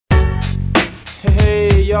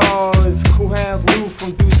yo, it's Cool Hands Luke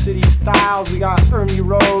from Do City Styles. We got Ernie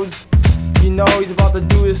Rhodes, you know he's about to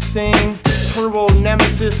do his thing. Turbo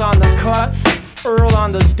Nemesis on the cuts, Earl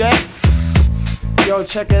on the decks. Yo,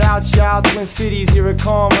 check it out, y'all. Twin Cities, here it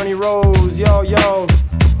come, Ernie Rhodes. Yo,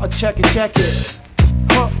 I'll check it.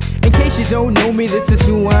 Huh. In case you don't know me, this is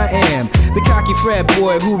who I am. The cocky frat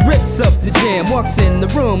boy who rips up the jam. Walks in the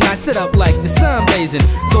room, I sit up like the sun blazing.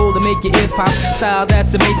 Soul to make your ears pop, style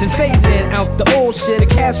that's amazing. Phasing out the old shit, a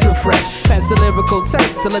cast refresh. Pass the lyrical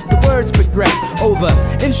test to let the words progress. Over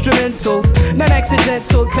instrumentals,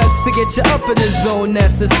 non-accidental cuts to get you up in the zone,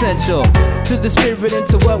 that's essential. To the spirit,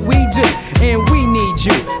 into what we do. And we need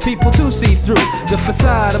you, people to see through the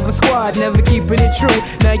facade of a squad, never keeping it true.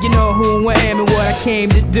 Now you know who I am and what I came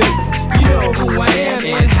to do. You know who I am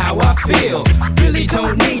and how I feel. Really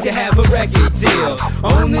don't need to have a record deal.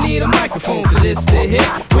 Only need a microphone for this to hit,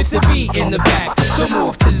 with a beat in the back, so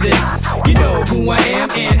move to this. You know who I am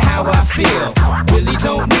and how I feel. Really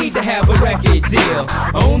don't need to have a record deal.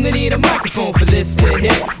 Only need a microphone for this to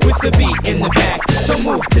hit, with a beat in the back, so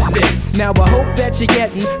move to this. Now I hope that you're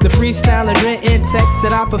getting the freestyling written text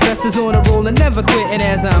that our professors on a roll and never quitting.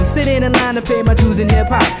 As I'm sitting in line to pay my dues in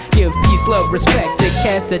hip-hop, give peace, love, respect to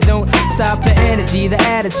cats that don't stop the energy, the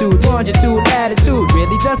attitude, longitude, latitude.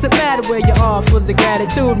 Really doesn't matter where you are for the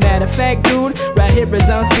gratitude. Matter of fact, dude, right here as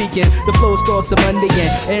I'm speaking, the flow starts on Monday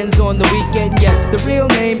and ends on the weekend. Yes, the real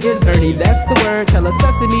name is Ernie, that's the word. Tell a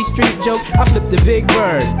Sesame Street joke, I flip the big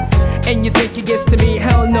bird. And you think it gets to me?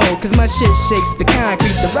 Hell no, cause my shit shakes the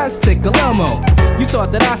concrete, the rest tickle Elmo. You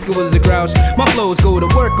thought that Oscar was a grouch, my flows go to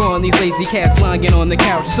work on these lazy cats lying on the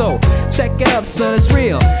couch. So, check it up son, it's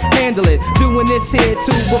real, handle it. Doing this here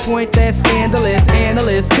to a point that's scandalous.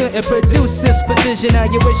 Analysts couldn't produce this precision. Now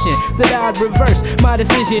you're wishing that I'd reverse my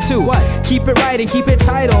decision to what? Keep it right and keep it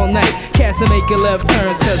tight all night. Cats and make a left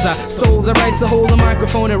turns, cause I stole the rights to hold a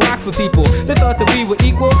microphone and rock for people that thought that we were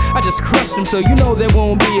equal. I just crushed them, so you know there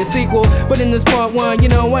won't be a sequel. But in this part one, you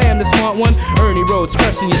know I am the smart one. Ernie Rhodes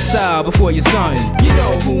crushing your style before you're starting. You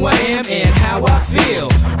know who I am and how I feel.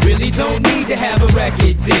 Really don't need to have a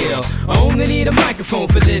record deal. I only need a microphone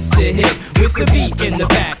for this to hit, with the beat in the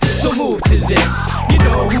back, so move to this. You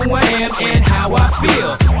know who I am and how I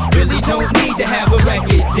feel. Really don't need to have a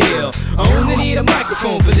record deal. I only need a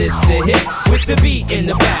microphone for this to hit, with the beat in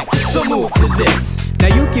the back, so move to this. Now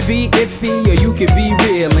you can be iffy or you can be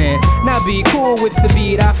real and not be cool with the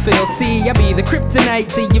beat I feel. See, I be the kryptonite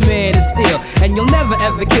to your man of steel, and you'll never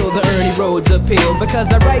ever kill the Ernie Rhodes appeal,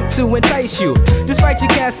 because I write to entice you, despite your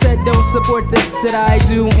cats that don't support this that I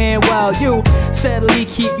do. And while you steadily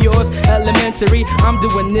keep yours elementary, I'm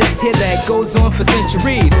doing this here that goes on for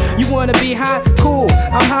centuries. You wanna be hot? Cool,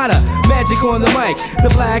 I'm hotter. Magic on the mic, the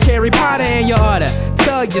black Harry Potter, and you oughta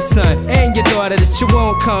tell your son and your daughter that you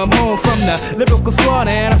won't come home from the lyrical slaughter.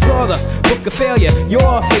 And I saw the book of failure,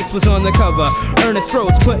 your face was on the cover. Ernest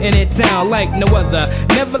Rhodes putting it down like no other.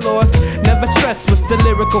 Never lost, never stressed, with the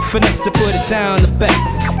lyrical finesse to put it down the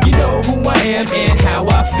best. You know who I am and how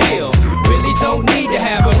I feel. Really don't need to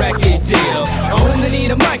have a record deal. I only need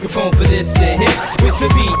a microphone for this to hit, with the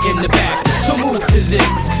beat in the back, so move to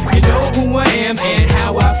this. You know who I am and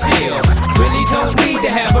how I feel. Really don't need to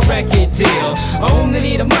have a record deal. I only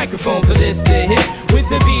need a microphone for this to hit, with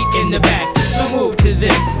the beat in the back, so move to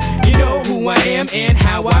this. You know who I am and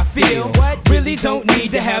how I feel. Really don't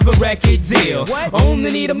need to have a record deal.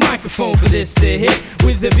 Only need a microphone for this to hit,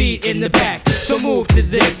 with the beat in the back, so move to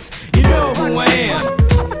this. You know who I am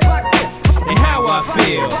and how I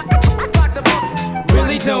feel.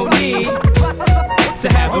 Really don't need to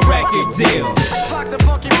have a record deal.